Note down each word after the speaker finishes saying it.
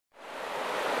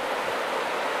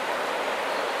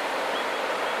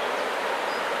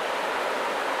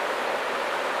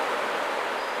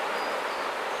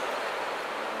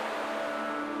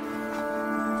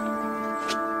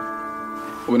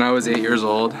When I was 8 years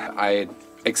old, I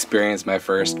experienced my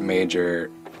first major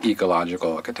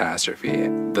ecological catastrophe.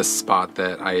 The spot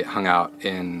that I hung out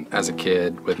in as a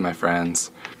kid with my friends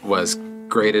was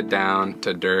graded down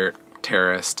to dirt,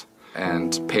 terraced,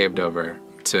 and paved over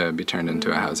to be turned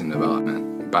into a housing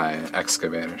development by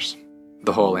excavators.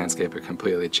 The whole landscape had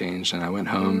completely changed, and I went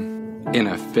home in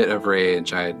a fit of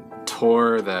rage. I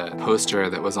tore the poster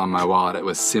that was on my wall. It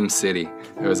was SimCity.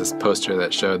 It was this poster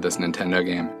that showed this Nintendo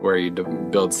game where you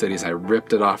build cities. I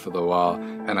ripped it off of the wall,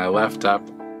 and I left up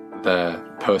the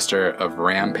poster of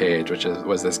Rampage, which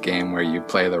was this game where you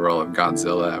play the role of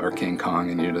Godzilla or King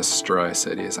Kong and you destroy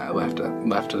cities. I left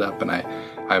it up, and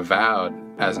I vowed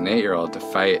as an 8-year-old to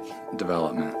fight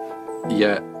development.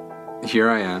 Yet here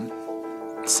I am,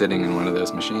 sitting in one of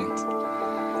those machines.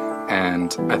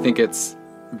 And I think it's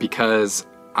because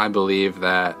I believe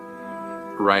that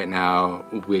right now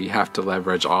we have to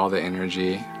leverage all the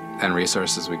energy and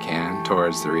resources we can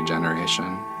towards the regeneration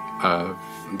of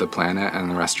the planet and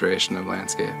the restoration of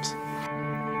landscapes.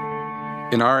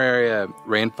 In our area,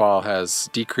 rainfall has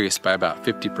decreased by about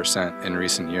 50% in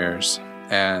recent years,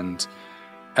 and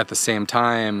at the same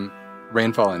time,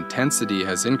 rainfall intensity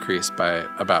has increased by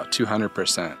about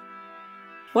 200%.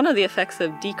 One of the effects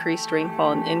of decreased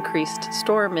rainfall and increased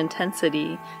storm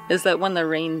intensity is that when the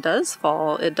rain does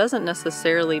fall, it doesn't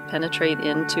necessarily penetrate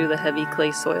into the heavy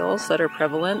clay soils that are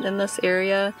prevalent in this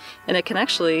area, and it can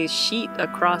actually sheet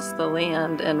across the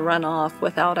land and run off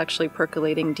without actually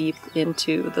percolating deep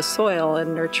into the soil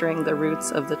and nurturing the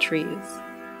roots of the trees.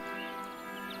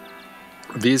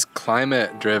 These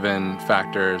climate-driven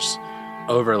factors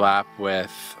overlap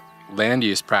with land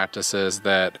use practices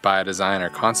that by design or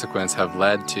consequence have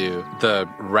led to the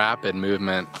rapid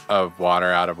movement of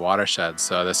water out of watersheds.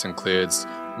 So this includes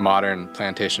modern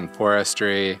plantation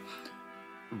forestry,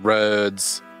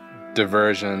 roads,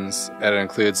 diversions. It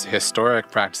includes historic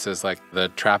practices like the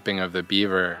trapping of the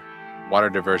beaver, water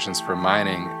diversions for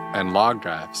mining, and log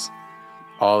drives.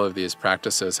 All of these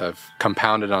practices have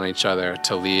compounded on each other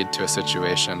to lead to a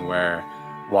situation where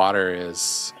water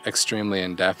is extremely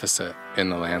in deficit in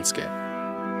the landscape.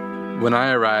 When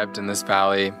I arrived in this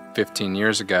valley 15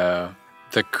 years ago,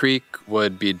 the creek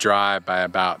would be dry by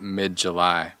about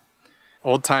mid-July.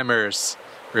 Old-timers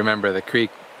remember the creek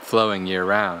flowing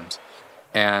year-round.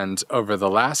 And over the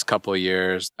last couple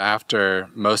years, after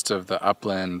most of the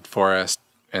upland forest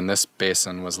in this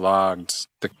basin was logged,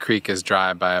 the creek is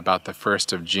dry by about the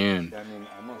 1st of June.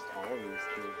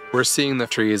 We're seeing the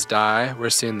trees die, we're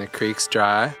seeing the creeks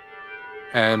dry,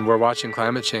 and we're watching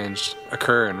climate change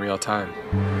occur in real time.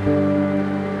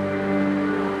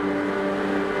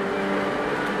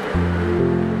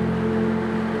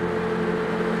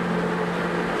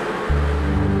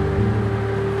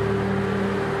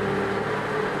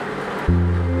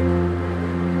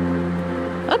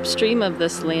 Upstream of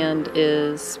this land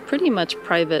is pretty much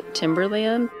private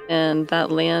timberland, and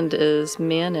that land is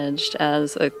managed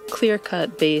as a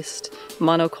clear-cut based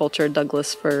monoculture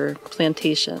Douglas fir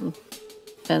plantation.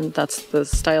 And that's the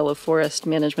style of forest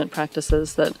management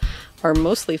practices that are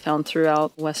mostly found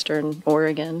throughout western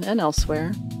Oregon and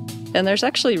elsewhere. And there's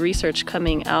actually research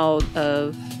coming out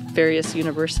of various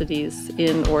universities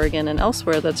in Oregon and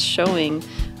elsewhere that's showing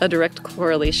a direct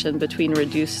correlation between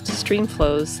reduced stream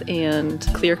flows and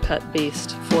clear-cut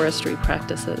based forestry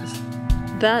practices.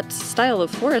 That style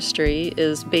of forestry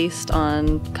is based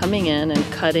on coming in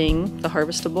and cutting the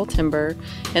harvestable timber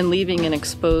and leaving an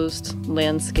exposed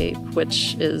landscape,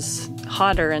 which is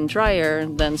hotter and drier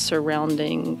than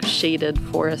surrounding shaded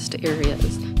forest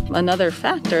areas. Another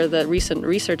factor that recent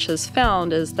research has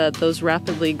found is that those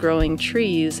rapidly growing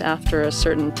trees after a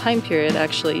certain time period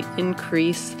actually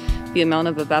increase the amount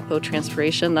of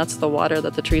evapotranspiration. That's the water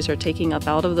that the trees are taking up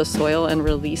out of the soil and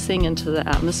releasing into the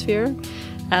atmosphere.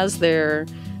 As they're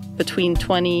between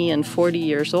 20 and 40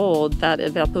 years old, that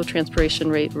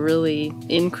evapotranspiration rate really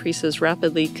increases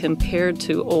rapidly compared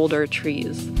to older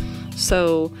trees.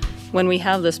 So when we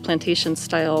have this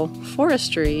plantation-style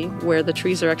forestry where the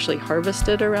trees are actually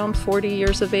harvested around 40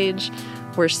 years of age,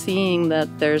 we're seeing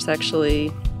that there's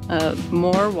actually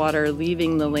more water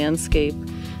leaving the landscape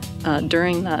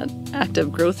during that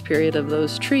active growth period of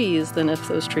those trees than if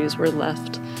those trees were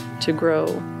left to grow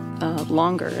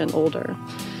longer and older.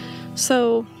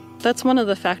 So that's one of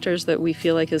the factors that we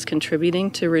feel like is contributing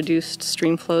to reduced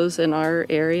stream flows in our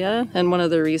area, and one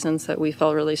of the reasons that we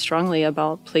felt really strongly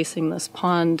about placing this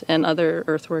pond and other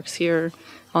earthworks here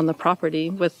on the property,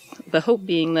 with the hope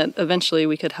being that eventually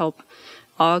we could help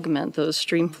augment those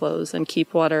stream flows and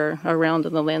keep water around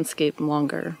in the landscape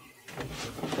longer.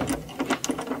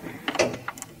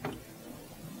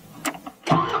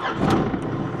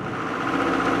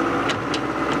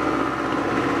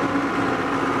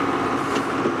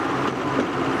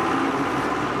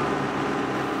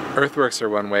 Earthworks are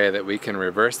one way that we can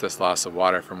reverse this loss of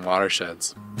water from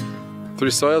watersheds. Through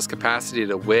soil's capacity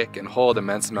to wick and hold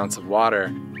immense amounts of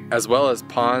water, as well as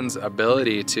ponds'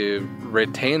 ability to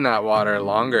retain that water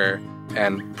longer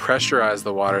and pressurize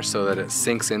the water so that it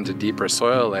sinks into deeper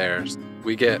soil layers,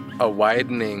 we get a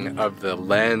widening of the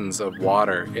lens of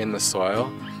water in the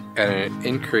soil and an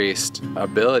increased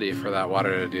ability for that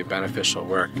water to do beneficial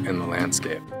work in the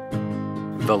landscape.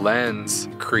 The lens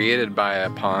created by a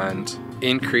pond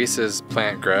increases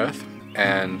plant growth,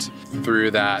 and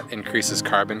through that increases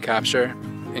carbon capture.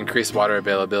 Increased water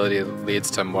availability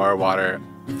leads to more water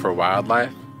for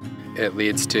wildlife. It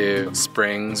leads to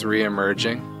springs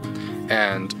re-emerging,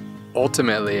 and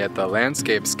ultimately at the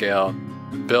landscape scale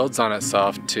builds on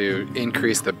itself to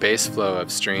increase the base flow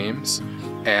of streams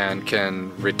and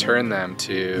can return them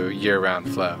to year-round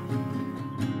flow.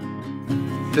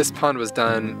 This pond was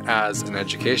done as an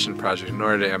education project in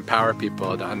order to empower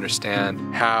people to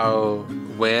understand how,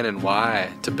 when, and why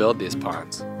to build these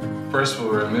ponds. First, we'll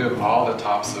remove all the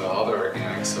topsoil, all the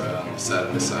organic soil, and set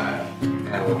it aside,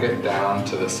 and we'll get down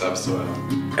to the subsoil.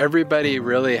 Everybody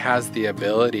really has the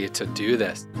ability to do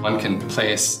this. One can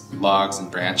place logs and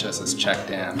branches as check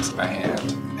dams by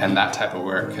hand, and that type of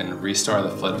work can restore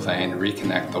the floodplain,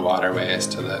 reconnect the waterways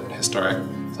to the historic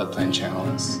floodplain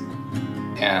channels,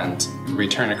 and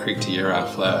return a creek to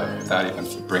year-round flow without even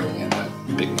bringing in a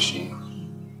big machine.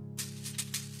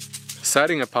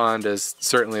 Siting a pond is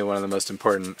certainly one of the most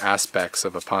important aspects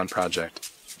of a pond project.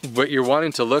 What you're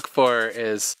wanting to look for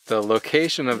is the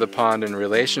location of the pond in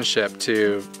relationship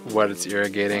to what it's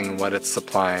irrigating, what it's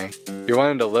supplying. You're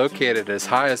wanting to locate it as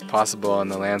high as possible in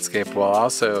the landscape while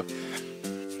also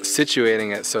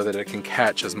situating it so that it can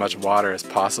catch as much water as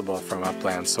possible from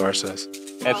upland sources.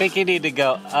 I think you need to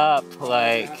go up,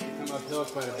 like... Come uphill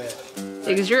quite a bit.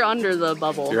 Because you're under the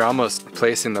bubble. You're almost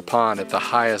placing the pond at the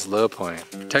highest low point.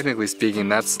 Technically speaking,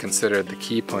 that's considered the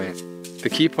key point. The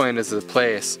key point is the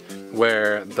place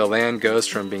where the land goes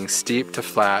from being steep to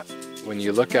flat. When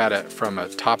you look at it from a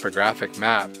topographic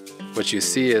map, what you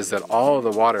see is that all of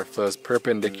the water flows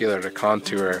perpendicular to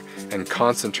contour and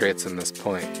concentrates in this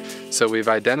point. So we've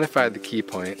identified the key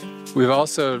point. We've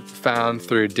also found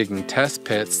through digging test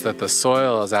pits that the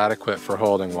soil is adequate for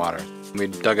holding water. We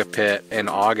dug a pit in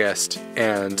August,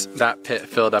 and that pit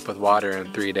filled up with water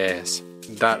in 3 days.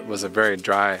 That was a very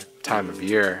dry time of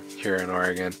year here in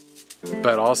Oregon.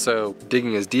 But also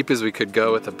digging as deep as we could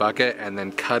go with a bucket and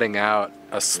then cutting out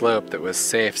a slope that was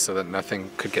safe so that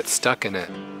nothing could get stuck in it.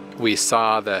 We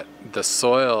saw that the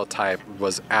soil type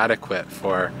was adequate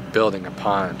for building a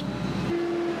pond.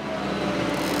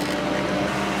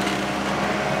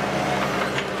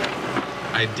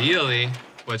 Ideally,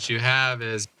 what you have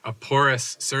is a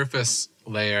porous surface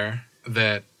layer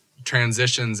that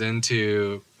transitions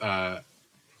into a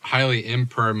highly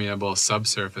impermeable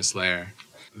subsurface layer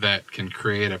that can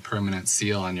create a permanent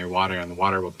seal on your water, and the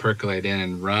water will percolate in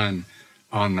and run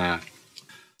on that.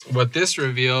 What this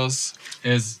reveals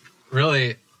is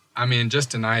really,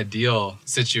 just an ideal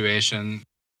situation.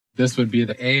 This would be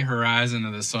the A horizon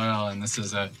of the soil, and this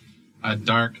is a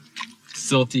dark,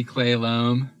 silty clay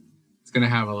loam. It's going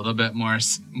to have a little bit more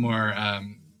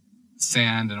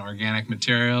sand and organic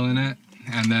material in it.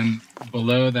 And then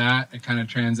below that, it kind of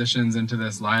transitions into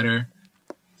this lighter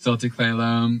silty clay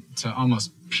loam to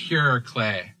almost pure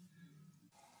clay.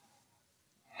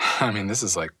 This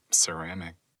is like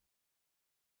ceramic.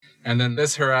 And then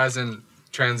this horizon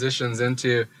transitions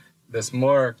into this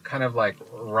more kind of like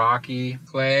rocky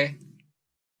clay,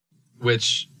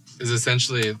 which is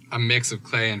essentially a mix of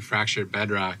clay and fractured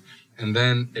bedrock. And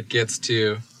then it gets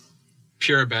to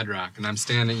pure bedrock. And I'm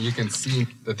standing, you can see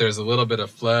that there's a little bit of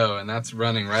flow, and that's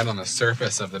running right on the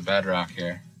surface of the bedrock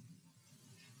here.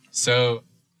 So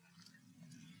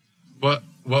what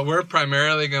we're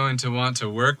primarily going to want to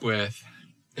work with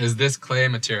is this clay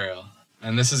material.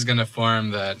 And this is going to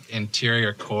form the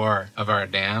interior core of our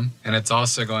dam. And it's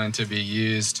also going to be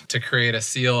used to create a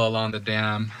seal along the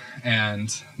dam and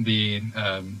the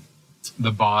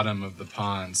bottom of the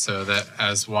pond, so that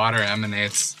as water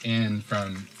emanates in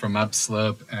from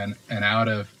upslope and out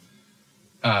of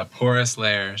porous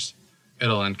layers,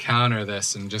 it'll encounter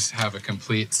this and just have a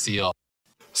complete seal.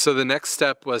 So the next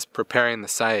step was preparing the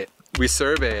site. We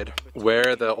surveyed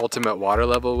where the ultimate water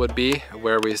level would be,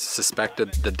 where we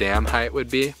suspected the dam height would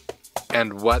be,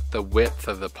 and what the width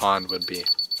of the pond would be.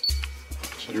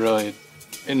 Should really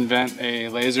invent a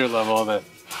laser level that,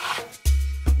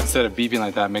 instead of beeping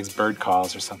like that, makes bird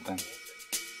calls or something.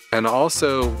 And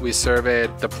also we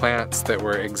surveyed the plants that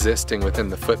were existing within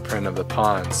the footprint of the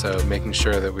pond, so making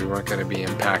sure that we weren't going to be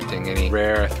impacting any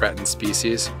rare threatened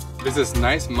species. There's this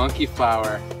nice monkey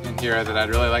flower in here that I'd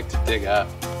really like to dig up.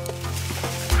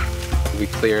 We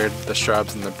cleared the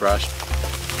shrubs and the brush.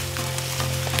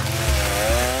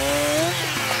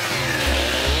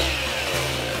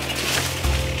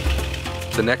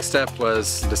 The next step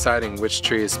was deciding which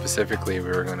trees specifically we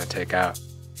were going to take out.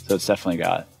 So it's definitely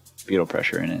got beetle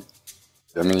pressure in it.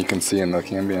 I mean, you can see in the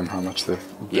cambium how much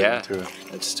they've been into it.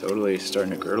 It's totally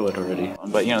starting to girdle it already.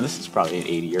 But you know, this is probably an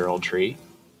 80-year-old tree.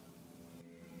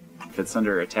 If it's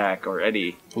under attack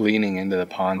already, Leaning into the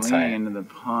pond site. leaning into the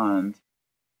pond,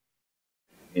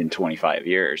 in 25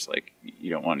 years, like, you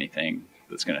don't want anything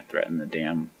that's going to threaten the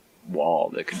dam wall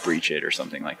that could breach it or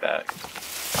something like that.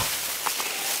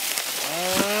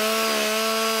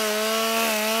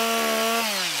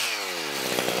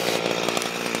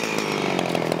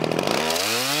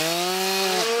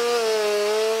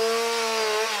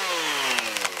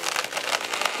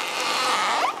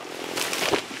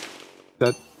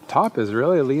 That top is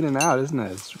really leaning out, isn't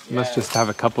it? It must just have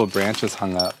a couple of branches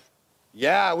hung up.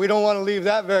 Yeah, we don't want to leave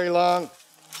that very long.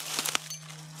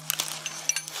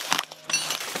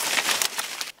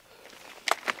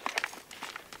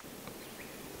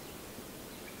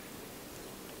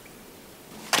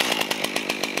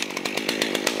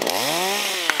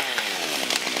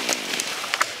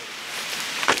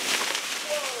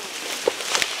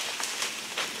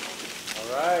 All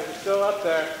right, you're still up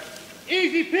there.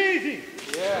 Easy peasy.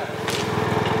 Yeah.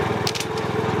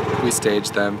 We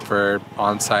staged them for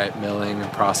on-site milling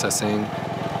and processing.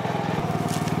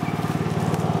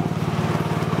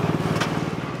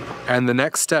 And the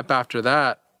next step after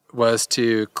that was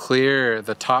to clear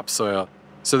the topsoil.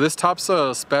 So this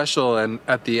topsoil is special, and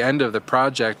at the end of the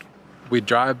project, we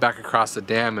drive back across the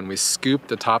dam and we scoop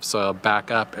the topsoil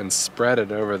back up and spread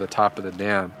it over the top of the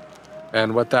dam.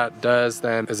 And what that does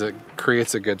then is it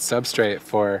creates a good substrate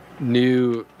for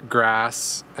new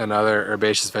grass and other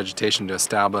herbaceous vegetation to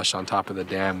establish on top of the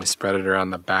dam. We spread it around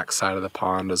the back side of the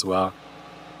pond as well.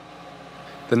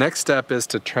 The next step is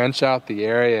to trench out the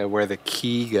area where the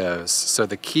key goes. So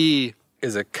the key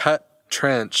is a cut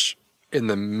trench in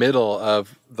the middle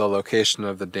of the location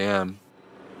of the dam.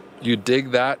 You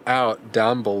dig that out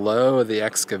down below the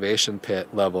excavation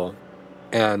pit level,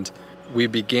 and we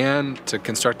began to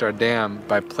construct our dam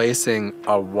by placing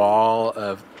a wall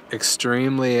of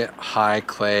extremely high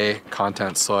clay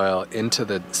content soil into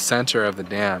the center of the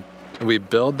dam. And we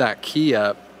build that key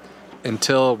up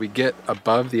until we get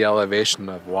above the elevation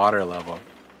of water level.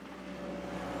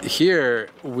 Here,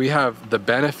 we have the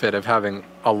benefit of having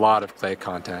a lot of clay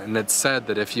content. And it's said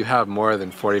that if you have more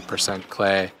than 40%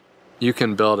 clay, you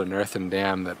can build an earthen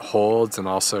dam that holds and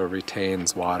also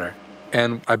retains water.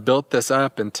 And I built this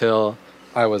up until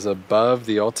I was above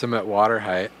the ultimate water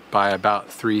height by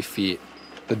about 3 feet.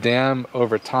 The dam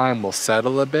over time will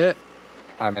settle a bit.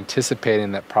 I'm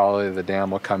anticipating that probably the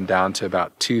dam will come down to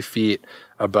about 2 feet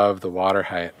above the water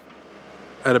height.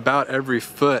 At about every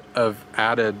foot of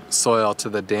added soil to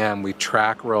the dam, we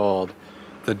track rolled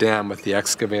the dam with the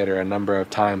excavator a number of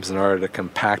times in order to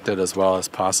compact it as well as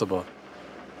possible.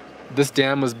 This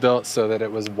dam was built so that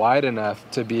it was wide enough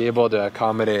to be able to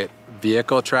accommodate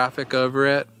vehicle traffic over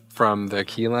it from the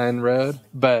Keyline Road,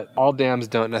 but all dams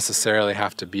don't necessarily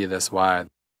have to be this wide.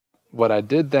 What I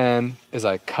did then is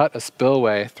I cut a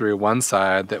spillway through one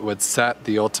side that would set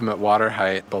the ultimate water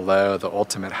height below the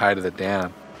ultimate height of the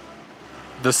dam.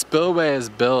 The spillway is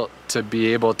built to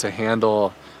be able to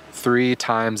handle 3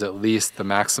 times at least the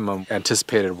maximum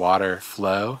anticipated water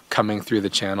flow coming through the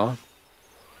channel.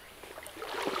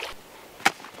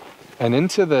 And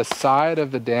into the side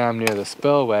of the dam near the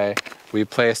spillway, we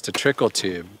placed a trickle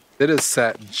tube. It is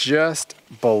set just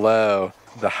below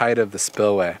the height of the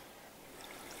spillway.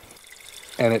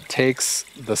 And it takes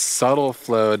the subtle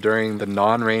flow during the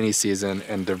non-rainy season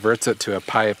and diverts it to a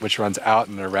pipe which runs out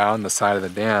and around the side of the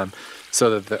dam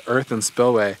so that the earthen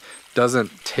spillway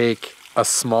doesn't take a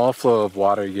small flow of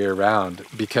water year-round,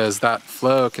 because that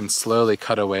flow can slowly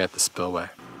cut away at the spillway.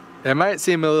 It might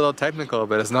seem a little technical,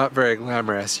 but it's not very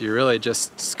glamorous. You really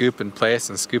just scoop in place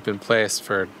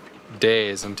for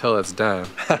days until it's done.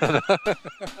 A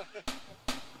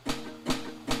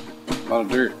lot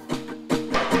of dirt.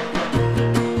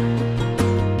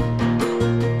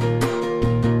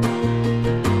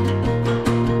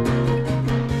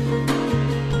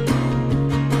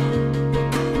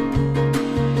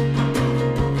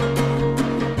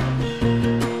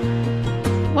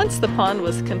 Once the pond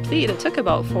was complete, it took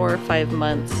about 4 or 5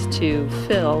 months to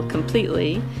fill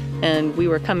completely, and we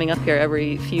were coming up here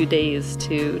every few days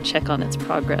to check on its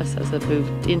progress as it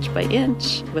moved inch by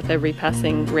inch with every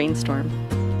passing rainstorm.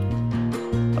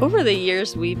 Over the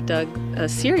years, we've dug a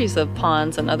series of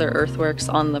ponds and other earthworks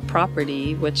on the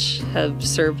property, which have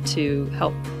served to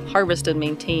help harvest and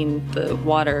maintain the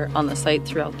water on the site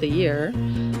throughout the year.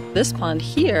 This pond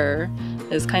here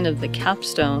is kind of the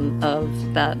capstone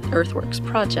of that earthworks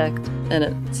project, and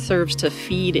it serves to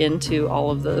feed into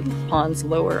all of the ponds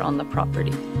lower on the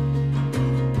property.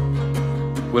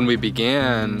 When we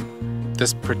began,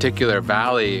 this particular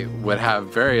valley would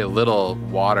have very little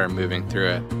water moving through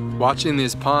it. Watching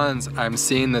these ponds, I'm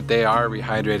seeing that they are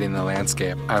rehydrating the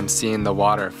landscape. I'm seeing the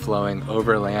water flowing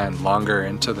over land longer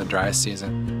into the dry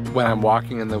season. When I'm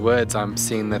walking in the woods, I'm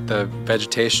seeing that the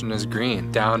vegetation is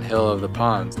green downhill of the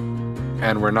ponds,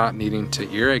 and we're not needing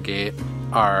to irrigate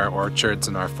our orchards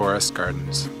and our forest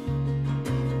gardens.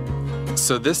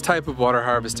 So this type of water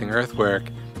harvesting earthwork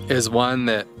is one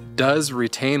that does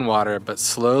retain water but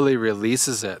slowly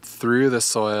releases it through the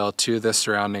soil to the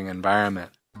surrounding environment.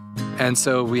 And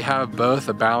so we have both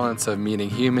a balance of meeting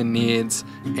human needs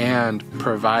and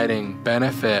providing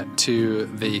benefit to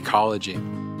the ecology.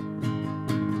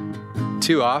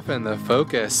 Too often the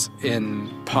focus in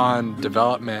pond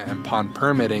development and pond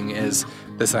permitting is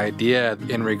this idea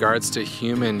in regards to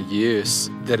human use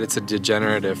that it's a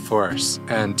degenerative force,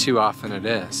 and too often it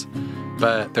is.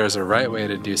 But there's a right way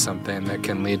to do something that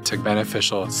can lead to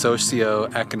beneficial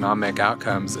socio-economic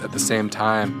outcomes at the same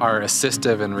time are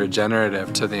assistive and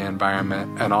regenerative to the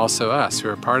environment and also us who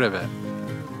are part of it.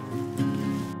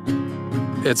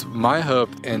 It's my hope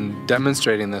in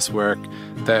demonstrating this work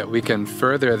that we can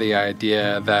further the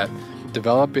idea that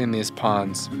developing these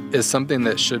ponds is something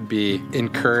that should be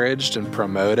encouraged and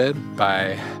promoted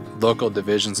by local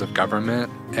divisions of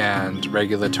government and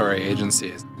regulatory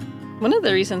agencies. One of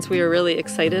the reasons we are really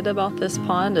excited about this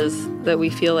pond is that we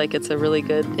feel like it's a really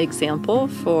good example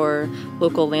for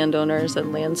local landowners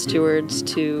and land stewards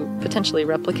to potentially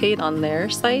replicate on their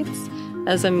sites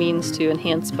as a means to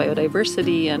enhance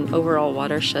biodiversity and overall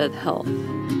watershed health.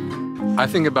 I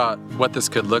think about what this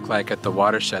could look like at the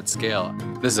watershed scale.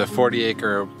 This is a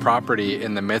 40-acre property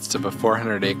in the midst of a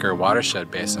 400-acre watershed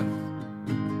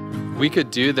basin. We could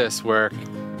do this work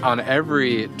on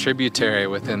every tributary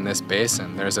within this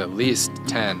basin. There's at least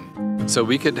 10. So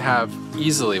we could have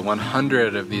easily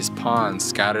 100 of these ponds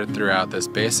scattered throughout this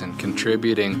basin,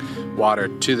 contributing water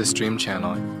to the stream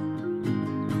channel.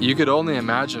 You could only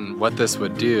imagine what this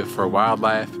would do for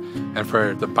wildlife and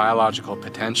for the biological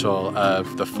potential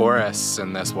of the forests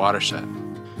in this watershed.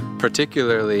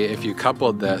 Particularly if you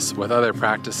coupled this with other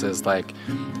practices like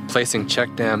placing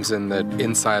check dams in the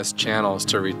incised channels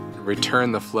to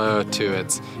return the flow to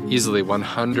its easily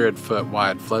 100-foot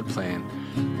wide floodplain,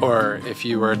 or if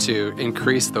you were to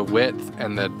increase the width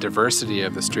and the diversity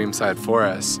of the streamside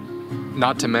forests,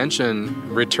 not to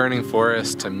mention returning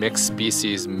forests to mixed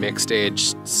species, mixed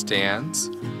age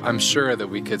stands, I'm sure that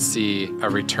we could see a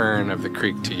return of the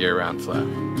creek to year-round flow.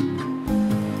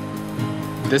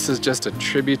 This is just a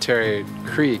tributary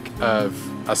creek of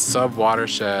a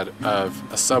sub-watershed of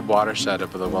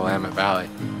the Willamette Valley.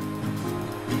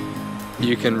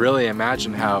 You can really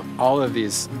imagine how all of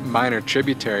these minor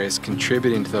tributaries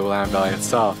contributing to the Willamette Valley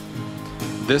itself,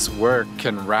 this work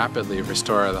can rapidly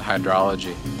restore the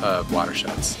hydrology of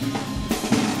watersheds.